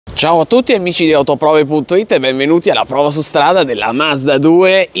Ciao a tutti amici di AUTOPROVE.it e benvenuti alla prova su strada della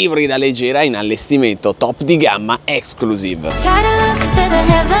Mazda2 ibrida leggera in allestimento top di gamma exclusive.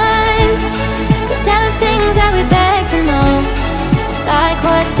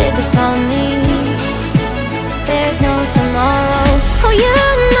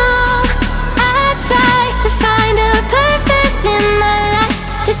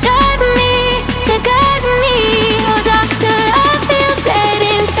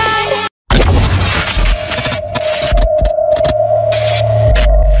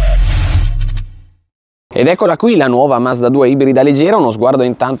 Ed eccola qui la nuova Mazda2 ibrida leggera, uno sguardo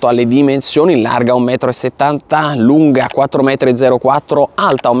intanto alle dimensioni: larga 1,70 m, lunga 4,04 m,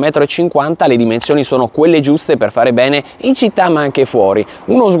 alta 1,50 m, le dimensioni sono quelle giuste per fare bene in città ma anche fuori.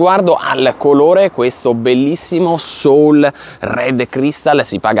 Uno sguardo al colore, questo bellissimo Soul Red Crystal,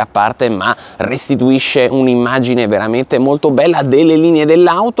 si paga a parte ma restituisce un'immagine veramente molto bella delle linee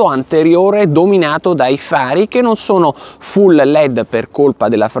dell'auto. Anteriore dominato dai fari che non sono full LED per colpa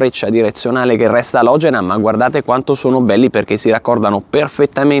della freccia direzionale che resta alogena, ma guardate quanto sono belli perché si raccordano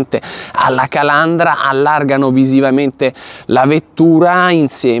perfettamente alla calandra, allargano visivamente la vettura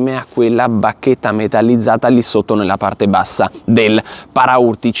insieme a quella bacchetta metallizzata lì sotto nella parte bassa del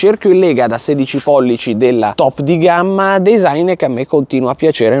paraurti. Cerchio in lega da 16 pollici della top di gamma, design che a me continua a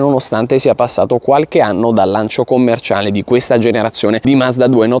piacere nonostante sia passato qualche anno dal lancio commerciale di questa generazione di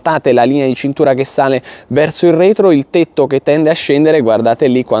Mazda2. Notate la linea di cintura che sale verso il retro, il tetto che tende a scendere, guardate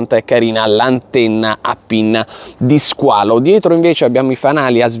lì quanto è carina l'antenna a pinna di squalo. Dietro invece abbiamo i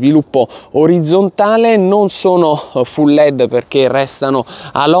fanali a sviluppo orizzontale, non sono full LED perché restano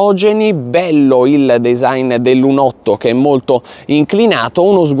alogeni. Bello il design dell'1.8 che è molto inclinato.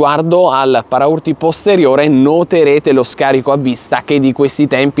 Uno sguardo al paraurti posteriore, noterete lo scarico a vista che di questi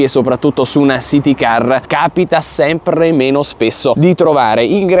tempi e soprattutto su una city car capita sempre meno spesso di trovare.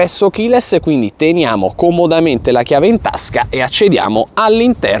 Ingresso keyless, quindi teniamo comodamente la chiave in tasca e accediamo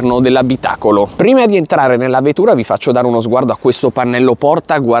all'interno dell'abitacolo. Prima di entrare nella vettura vi faccio dare uno sguardo a questo pannello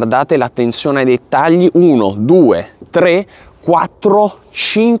porta, guardate l'attenzione ai dettagli: 1, 2, 3, 4,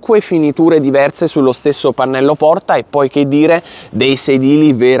 5 finiture diverse sullo stesso pannello porta e poi che dire dei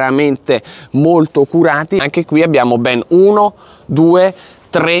sedili veramente molto curati. Anche qui abbiamo ben 1, 2,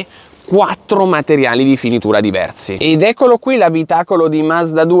 3, 4 materiali di finitura diversi. Ed eccolo qui l'abitacolo di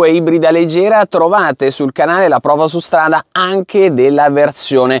Mazda2 ibrida leggera. Trovate sul canale la prova su strada anche della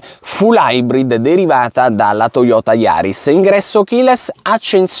versione full hybrid derivata dalla Toyota Yaris. Ingresso keyless,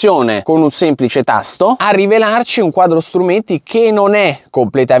 accensione con un semplice tasto. A rivelarci un quadro strumenti che non è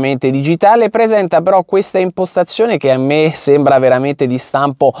completamente digitale, presenta però questa impostazione che a me sembra veramente di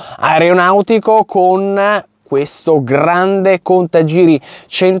stampo aeronautico, con questo grande contagiri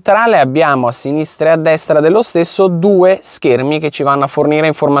centrale. Abbiamo a sinistra e a destra dello stesso due schermi che ci vanno a fornire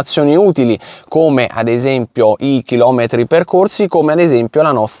informazioni utili, come ad esempio i chilometri percorsi, come ad esempio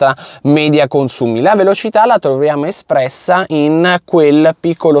la nostra media consumi. La velocità la troviamo espressa in quel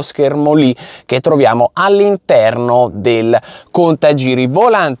piccolo schermo lì che troviamo all'interno del contagiri.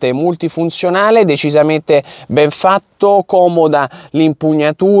 Volante multifunzionale decisamente ben fatto, comoda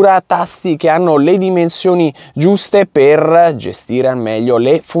l'impugnatura, tasti che hanno le dimensioni giuste per gestire al meglio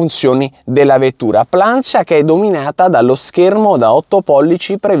le funzioni della vettura. Plancia che è dominata dallo schermo da 8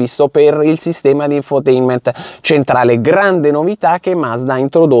 pollici previsto per il sistema di infotainment centrale. Grande novità che Mazda ha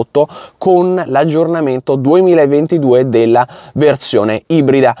introdotto con l'aggiornamento 2022 della versione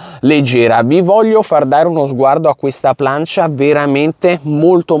ibrida leggera. Vi voglio far dare uno sguardo a questa plancia veramente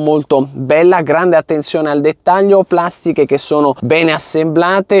molto bella, grande attenzione al dettaglio, plastiche che sono bene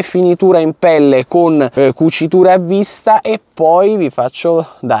assemblate, finitura in pelle con cucitura a vista. E poi vi faccio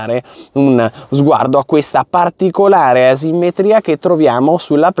dare un sguardo a questa particolare asimmetria che troviamo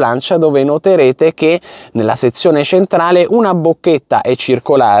sulla plancia, dove noterete che nella sezione centrale una bocchetta è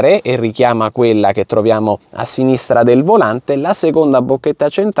circolare e richiama quella che troviamo a sinistra del volante, la seconda bocchetta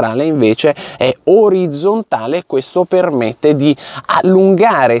centrale invece è orizzontale. Questo permette di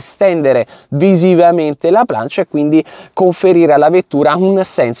allungare, estendere visivamente la plancia e quindi conferire alla vettura un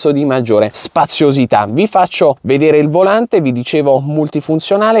senso di maggiore spaziosità. Vi faccio vedere il volante, vi dicevo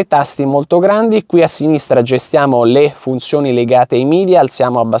multifunzionale, tasti molto grandi. Qui a sinistra gestiamo le funzioni legate ai media,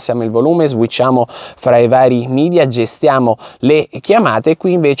 alziamo, abbassiamo il volume, switchiamo fra i vari media, gestiamo le chiamate.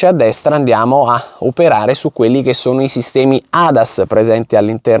 Qui invece a destra andiamo a operare su quelli che sono i sistemi ADAS presenti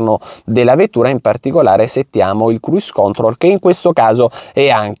all'interno della vettura, in particolare settiamo il cruise control che in questo caso è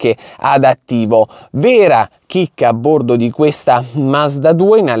anche adattivo. Vera chicca a bordo di questa Mazda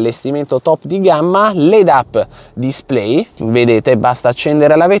 2 in allestimento top di gamma, LED up display, vedete, basta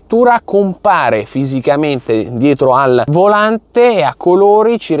accendere la vettura, compare fisicamente dietro al volante e a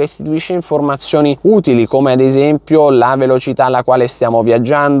colori ci restituisce informazioni utili, come ad esempio la velocità alla quale stiamo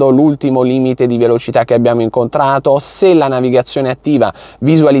viaggiando, l'ultimo limite di velocità che abbiamo incontrato. Se la navigazione è attiva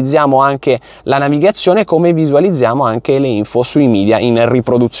visualizziamo anche la navigazione, come visualizziamo anche le info sui media in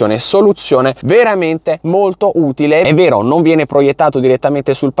riproduzione. Soluzione veramente molto utile. È vero, non viene proiettato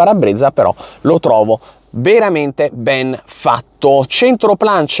direttamente sul parabrezza, però lo trovo veramente ben fatto. Centro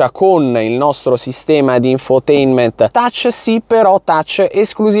plancia con il nostro sistema di infotainment touch, sì, però touch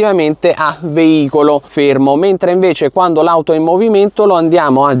esclusivamente a veicolo fermo, mentre invece quando l'auto è in movimento lo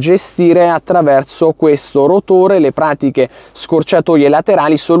andiamo a gestire attraverso questo rotore, le pratiche scorciatoie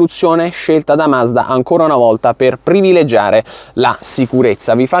laterali, soluzione scelta da Mazda ancora una volta per privilegiare la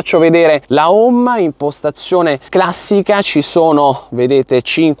sicurezza. Vi faccio vedere la home, impostazione classica, ci sono, vedete,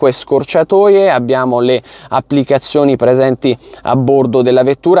 5 scorciatoie, abbiamo le applicazioni presenti a bordo della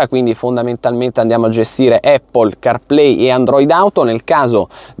vettura, quindi fondamentalmente andiamo a gestire Apple CarPlay e Android Auto. Nel caso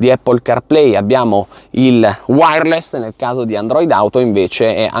di Apple CarPlay abbiamo il wireless, nel caso di Android Auto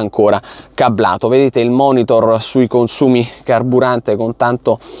invece è ancora cablato. Vedete il monitor sui consumi carburante con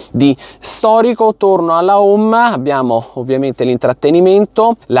tanto di storico. Torno alla home, abbiamo ovviamente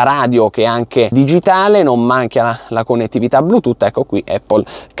l'intrattenimento, la radio che è anche digitale, non manca la connettività Bluetooth. Ecco qui Apple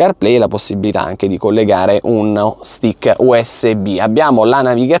CarPlay e la possibilità anche di collegare un stick USB. Abbiamo la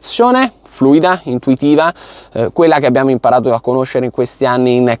navigazione fluida, intuitiva, quella che abbiamo imparato a conoscere in questi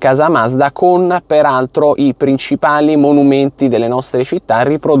anni in casa Mazda, con peraltro i principali monumenti delle nostre città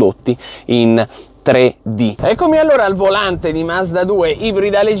riprodotti in 3D. Eccomi allora al volante di Mazda 2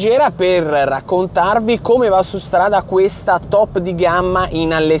 ibrida leggera per raccontarvi come va su strada questa top di gamma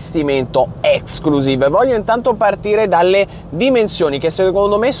in allestimento exclusive. Voglio intanto partire dalle dimensioni, che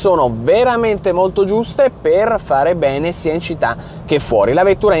secondo me sono veramente molto giuste per fare bene sia in città che fuori. La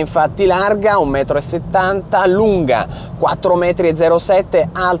vettura è infatti larga 1,70 m, lunga 4,07 m,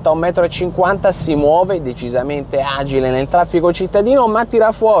 alta 1,50 m, si muove decisamente agile nel traffico cittadino, ma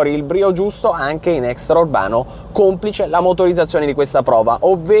tira fuori il brio giusto anche in extraurbano, complice la motorizzazione di questa prova,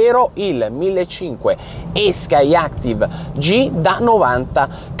 ovvero il 1500 e-Skyactiv G da 90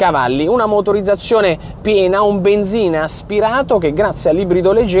 cavalli, una motorizzazione piena, un benzina aspirato che grazie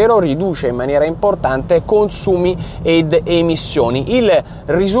all'ibrido leggero riduce in maniera importante consumi ed emissioni. Il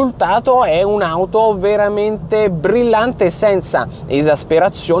risultato è un'auto veramente brillante, senza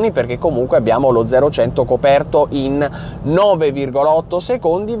esasperazioni, perché comunque abbiamo lo 0-100 coperto in 9,8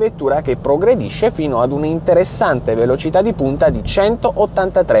 secondi, vettura che progredisce fino ad un'interessante velocità di punta di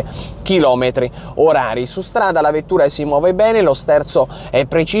 183 km/h. Su strada la vettura si muove bene, lo sterzo è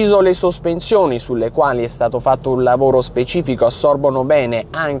preciso, le sospensioni, sulle quali è stato fatto un lavoro specifico, assorbono bene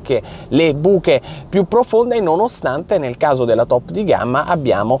anche le buche più profonde, nonostante nel caso della top di gamma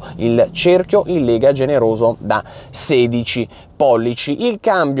abbiamo il cerchio in lega generoso da 16 pollici. Il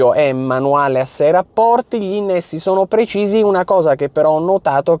cambio è manuale a 6 rapporti, gli innesti sono precisi. Una cosa che però ho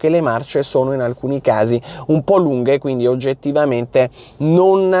notato è che le marce sono in alcuni casi un po' lunghe, quindi oggettivamente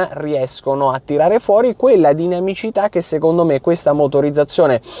non riescono a tirare fuori quella dinamicità che secondo me questa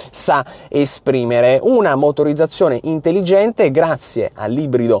motorizzazione sa esprimere. Una motorizzazione intelligente grazie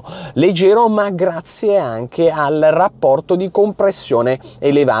all'ibrido leggero, ma grazie anche al rapporto di compressione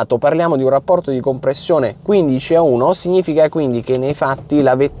elevato. Parliamo di un rapporto di compressione 15:1, significa quindi che nei fatti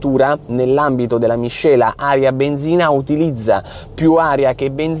la vettura, nell'ambito della miscela aria-benzina, utilizza più aria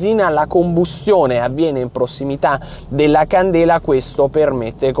che benzina, la combustione avviene in prossimità della candela, questo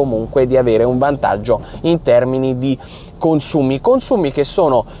permette comunque di avere un vantaggio in termini di consumi che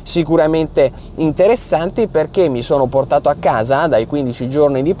sono sicuramente interessanti, perché mi sono portato a casa dai 15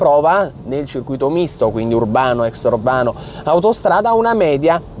 giorni di prova nel circuito misto, quindi urbano, extraurbano, autostrada, una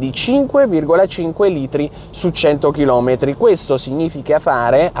media di 5,5 litri su 100 km. Questo significa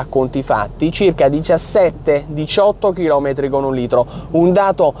fare, a conti fatti, circa 17-18 km con un litro, un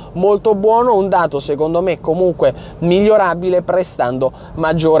dato molto buono, un dato secondo me comunque migliorabile prestando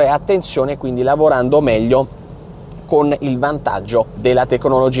maggiore attenzione, quindi lavorando meglio con il vantaggio della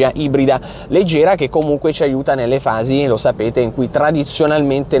tecnologia ibrida leggera, che comunque ci aiuta nelle fasi, lo sapete, in cui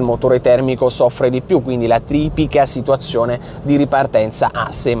tradizionalmente il motore termico soffre di più, quindi la tipica situazione di ripartenza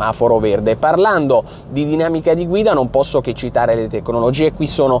a semaforo verde. Parlando di dinamica di guida non posso che citare le tecnologie, qui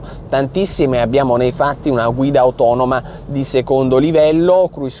sono tantissime. Abbiamo nei fatti una guida autonoma di secondo livello,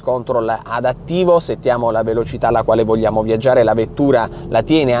 cruise control adattivo, settiamo la velocità alla quale vogliamo viaggiare, la vettura la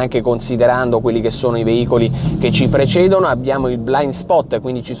tiene anche considerando quelli che sono i veicoli che ci precedono abbiamo il blind spot,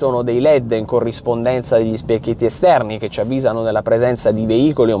 quindi ci sono dei LED in corrispondenza degli specchietti esterni che ci avvisano della presenza di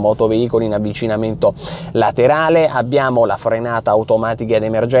veicoli o motoveicoli in avvicinamento laterale. Abbiamo la frenata automatica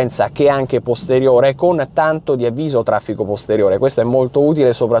d'emergenza che è anche posteriore, con tanto di avviso traffico posteriore. Questo è molto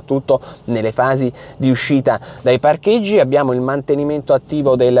utile soprattutto nelle fasi di uscita dai parcheggi. Abbiamo il mantenimento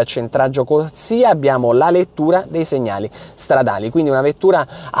attivo del centraggio corsia, abbiamo la lettura dei segnali stradali, quindi una vettura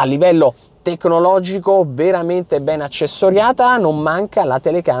a livello tecnologico veramente ben accessoriata. Non manca la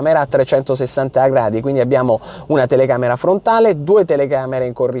telecamera a 360 gradi, quindi abbiamo una telecamera frontale, due telecamere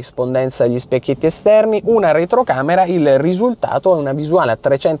in corrispondenza agli specchietti esterni, una retrocamera. Il risultato è una visuale a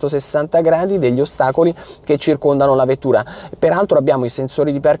 360 gradi degli ostacoli che circondano la vettura. Peraltro abbiamo i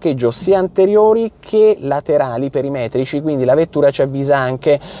sensori di parcheggio sia anteriori che laterali perimetrici, quindi la vettura ci avvisa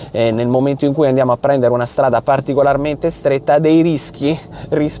anche nel momento in cui andiamo a prendere una strada particolarmente stretta dei rischi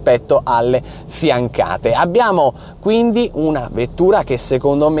rispetto alle fiancate. Abbiamo quindi una vettura che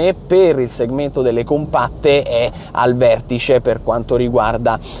secondo me per il segmento delle compatte è al vertice per quanto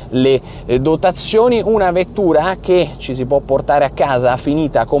riguarda le dotazioni, una vettura che ci si può portare a casa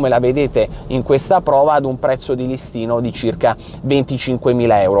finita come la vedete in questa prova ad un prezzo di listino di circa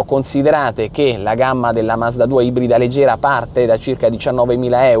 25.000 euro. Considerate che la gamma della Mazda2 ibrida leggera parte da circa 19.000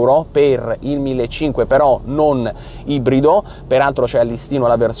 euro per il 1.500, però non ibrido. Peraltro c'è al listino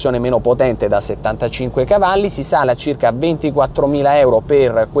la versione meno potente da 75 cavalli, si sale a circa 24.000 euro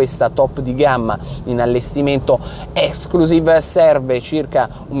per questa top di gamma in allestimento exclusive. Serve circa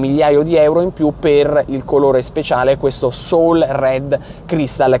 1 migliaio di euro in più per il colore speciale, questo Soul Red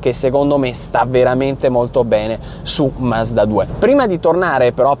Crystal, che secondo me sta veramente molto bene su Mazda2. Prima di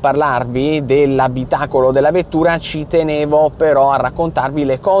tornare però a parlarvi dell'abitacolo della vettura, ci tenevo però a raccontarvi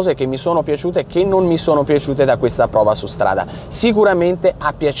le cose che mi sono piaciute e che non mi sono piaciute da questa prova su strada. Sicuramente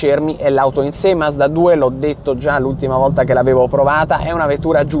a piacermi è l'auto in sé. Mazda2, l'ho detto già l'ultima volta che l'avevo provata, è una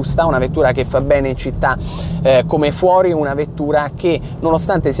vettura giusta, una vettura che fa bene in città come fuori, una vettura che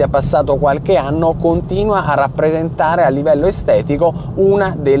nonostante sia passato qualche anno continua a rappresentare a livello estetico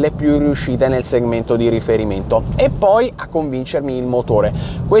una delle più riuscite nel segmento di riferimento. E poi a convincermi il motore.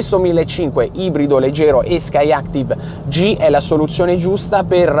 Questo 1.500 ibrido leggero e-Skyactiv G è la soluzione giusta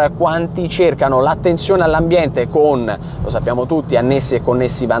per quanti cercano l'attenzione all'ambiente con, lo sappiamo tutti, annessi e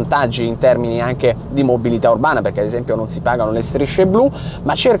connessi vantaggi in termini anche di mobilità urbana, perché ad esempio non si pagano le strisce blu,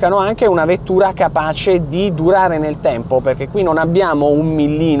 ma cercano anche una vettura capace di durare nel tempo, perché qui non abbiamo un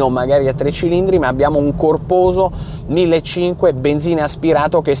millino magari a 3 cilindri, ma abbiamo un corposo 1.500 benzina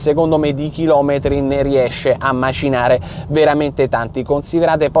aspirato che secondo me di chilometri ne riesce a macinare veramente tanti.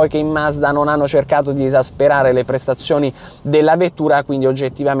 Considerate poi che in Mazda non hanno cercato di esasperare le prestazioni della vettura, quindi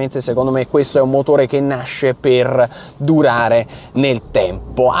oggettivamente secondo me questo è un motore che nasce per durare nel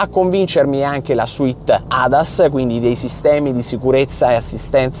tempo. A convincermi anche la suite ADAS, quindi dei sistemi di sicurezza e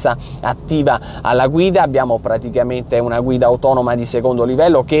assistenza attiva alla guida. Abbiamo praticamente una guida autonoma di secondo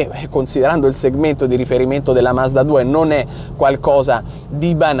livello che, considerando il segmento di riferimento della Mazda2, non è qualcosa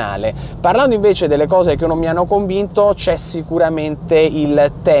di banale. Parlando invece delle cose che non mi hanno convinto, c'è sicuramente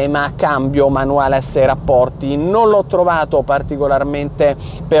il tema cambio manuale a 6 rapporti. Non l'ho trovato particolarmente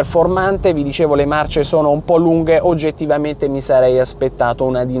performante, vi dicevo le marce sono un po' lunghe, oggettivamente mi sarei aspettato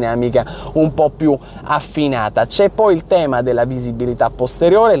una dinamica un po' più affinata. C'è poi il tema della visibilità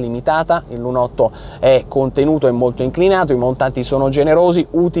posteriore limitata, il lunotto è contenuto e molto inclinato, i montanti sono generosi,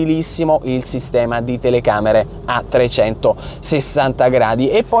 utilissimo il sistema di telecamere a 360 gradi.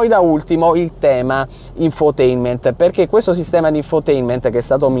 E poi da ultimo il tema infotainment, perché questo sistema di infotainment che è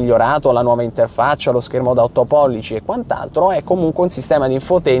stato migliorato, la nuova interfaccia, lo schermo da 8 pollici e quant'altro, è comunque un sistema di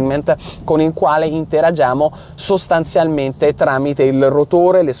infotainment con il quale interagiamo sostanzialmente tramite il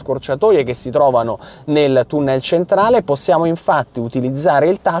rotore, le scorciatoie che si trovano nel tunnel centrale. Possiamo infatti utilizzare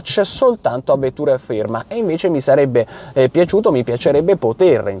il touch soltanto a vettura ferma, e invece mi sarebbe mi piacerebbe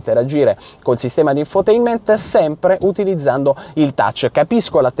poter interagire col sistema di infotainment sempre utilizzando il touch.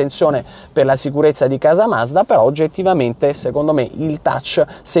 Capisco l'attenzione per la sicurezza di casa Mazda, però oggettivamente secondo me il touch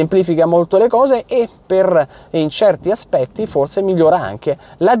semplifica molto le cose e in certi aspetti forse migliora anche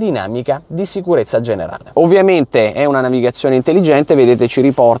la dinamica di sicurezza generale. Ovviamente è una navigazione intelligente, vedete ci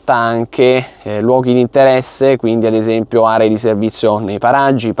riporta anche luoghi di interesse, quindi ad esempio aree di servizio nei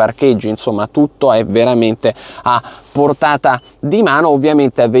paraggi, parcheggi, insomma tutto è veramente a portata di mano.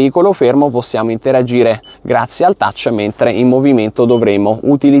 Ovviamente a veicolo fermo possiamo interagire grazie grazie al touch, mentre in movimento dovremo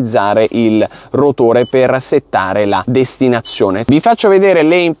utilizzare il rotore per settare la destinazione. Vi faccio vedere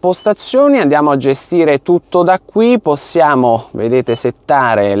le impostazioni, andiamo a gestire tutto da qui. Possiamo, vedete,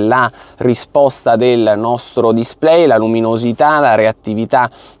 settare la risposta del nostro display, la luminosità, la reattività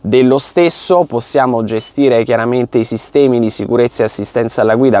dello stesso. Possiamo gestire chiaramente i sistemi di sicurezza e assistenza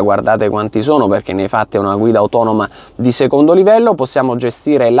alla guida, guardate quanti sono, perché nei fatti è una guida autonoma di secondo livello. Possiamo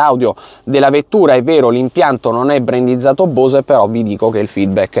gestire l'audio della vettura, è vero l'impianto non è brandizzato Bose, però vi dico che il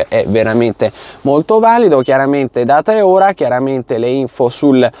feedback è veramente molto valido. Chiaramente data e ora, chiaramente le info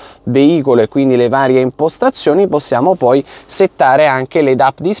sul veicolo e quindi le varie impostazioni. Possiamo poi settare anche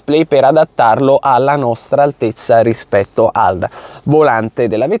l'head-up display per adattarlo alla nostra altezza rispetto al volante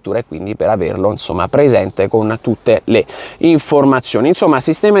della vettura e quindi per averlo insomma presente con tutte le informazioni. Insomma,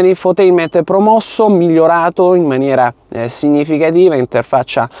 sistema di infotainment promosso, migliorato in maniera significativa,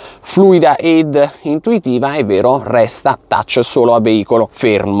 interfaccia fluida ed intuitiva, è vero, resta touch solo a veicolo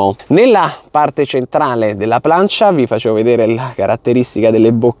fermo. Nella parte centrale della plancia vi facevo vedere la caratteristica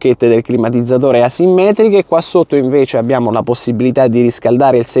delle bocchette del climatizzatore asimmetriche. Qua sotto invece abbiamo la possibilità di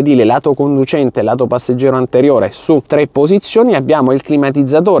riscaldare il sedile lato conducente e lato passeggero anteriore su 3 posizioni. Abbiamo il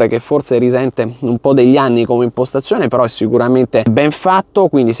climatizzatore che forse risente un po' degli anni come impostazione, però è sicuramente ben fatto,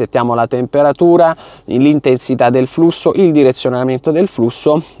 quindi settiamo la temperatura, l'intensità del flusso, il direzionamento del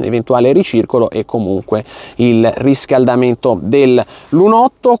flusso, eventuale ricircolo e comunque il riscaldamento del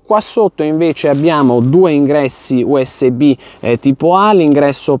lunotto. Qua sotto invece abbiamo 2 ingressi USB tipo A,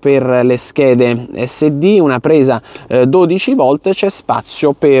 l'ingresso per le schede SD, una presa 12 volt, c'è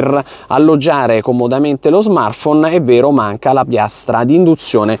spazio per alloggiare comodamente lo smartphone, è vero manca la piastra di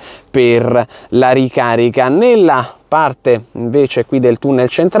induzione per la ricarica. Nella parte invece qui del tunnel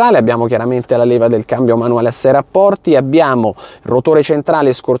centrale abbiamo chiaramente la leva del cambio manuale a 6 rapporti, abbiamo rotore centrale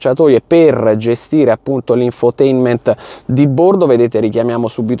e scorciatoie per gestire appunto l'infotainment di bordo. Vedete, richiamiamo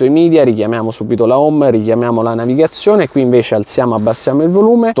subito i media, richiamiamo subito la home, richiamiamo la navigazione. Qui invece alziamo, abbassiamo il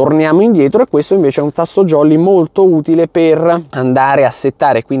volume, torniamo indietro, e questo invece è un tasto jolly molto utile per andare a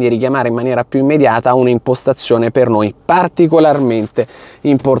settare e quindi richiamare in maniera più immediata un'impostazione per noi particolarmente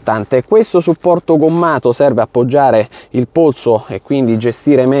importante. Questo supporto gommato serve a appoggiare il polso e quindi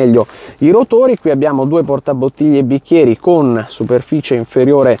gestire meglio i rotori. Qui abbiamo 2 portabottiglie e bicchieri con superficie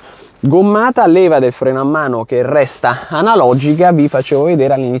inferiore gommata, leva del freno a mano che resta analogica. Vi facevo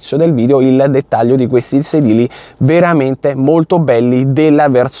vedere all'inizio del video il dettaglio di questi sedili veramente molto belli della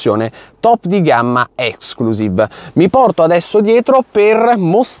versione top di gamma Exclusive. Mi porto adesso dietro per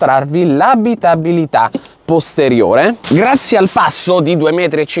mostrarvi l'abitabilità posteriore. Grazie al passo di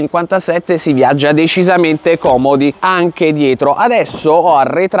 2,57 m si viaggia decisamente comodi anche dietro. Adesso ho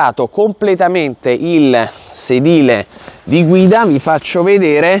arretrato completamente il sedile di guida, vi faccio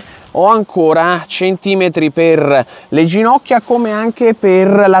vedere. Ho ancora centimetri per le ginocchia come anche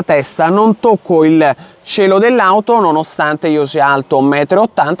per la testa, non tocco il cielo dell'auto nonostante io sia alto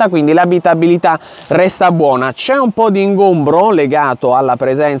 1,80 m, quindi l'abitabilità resta buona. C'è un po' di ingombro legato alla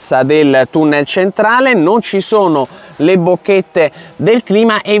presenza del tunnel centrale, non ci sono le bocchette del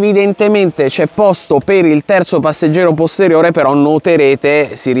clima, evidentemente c'è posto per il terzo passeggero posteriore, però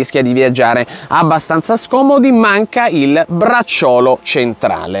noterete si rischia di viaggiare abbastanza scomodi. Manca il bracciolo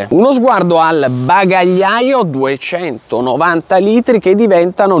centrale. Uno sguardo al bagagliaio, 290 litri che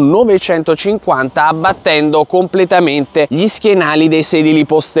diventano 950 abbattendo completamente gli schienali dei sedili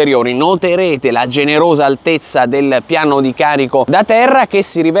posteriori. Noterete la generosa altezza del piano di carico da terra che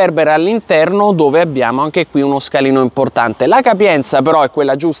si riverbera all'interno, dove abbiamo anche qui uno scalino importante. La capienza però è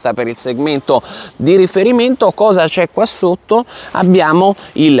quella giusta per il segmento di riferimento. Cosa c'è qua sotto? Abbiamo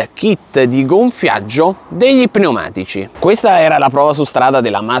il kit di gonfiaggio degli pneumatici. Questa era la prova su strada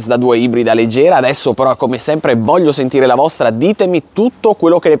della Mazda2 ibrida leggera. Adesso però, come sempre, voglio sentire la vostra. Ditemi tutto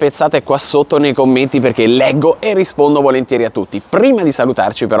quello che ne pensate qua sotto nei commenti, perché leggo e rispondo volentieri a tutti. Prima di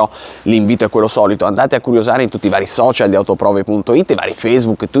salutarci però l'invito è quello solito: andate a curiosare in tutti i vari social di AUTOPROVE.it, i vari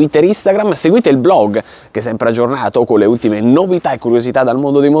Facebook, Twitter, Instagram, seguite il blog che è sempre aggiornato con le ultime novità e curiosità dal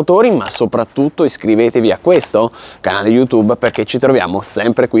mondo dei motori, ma soprattutto iscrivetevi a questo canale YouTube perché ci troviamo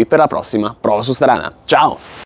sempre qui per la prossima prova su strada. Ciao!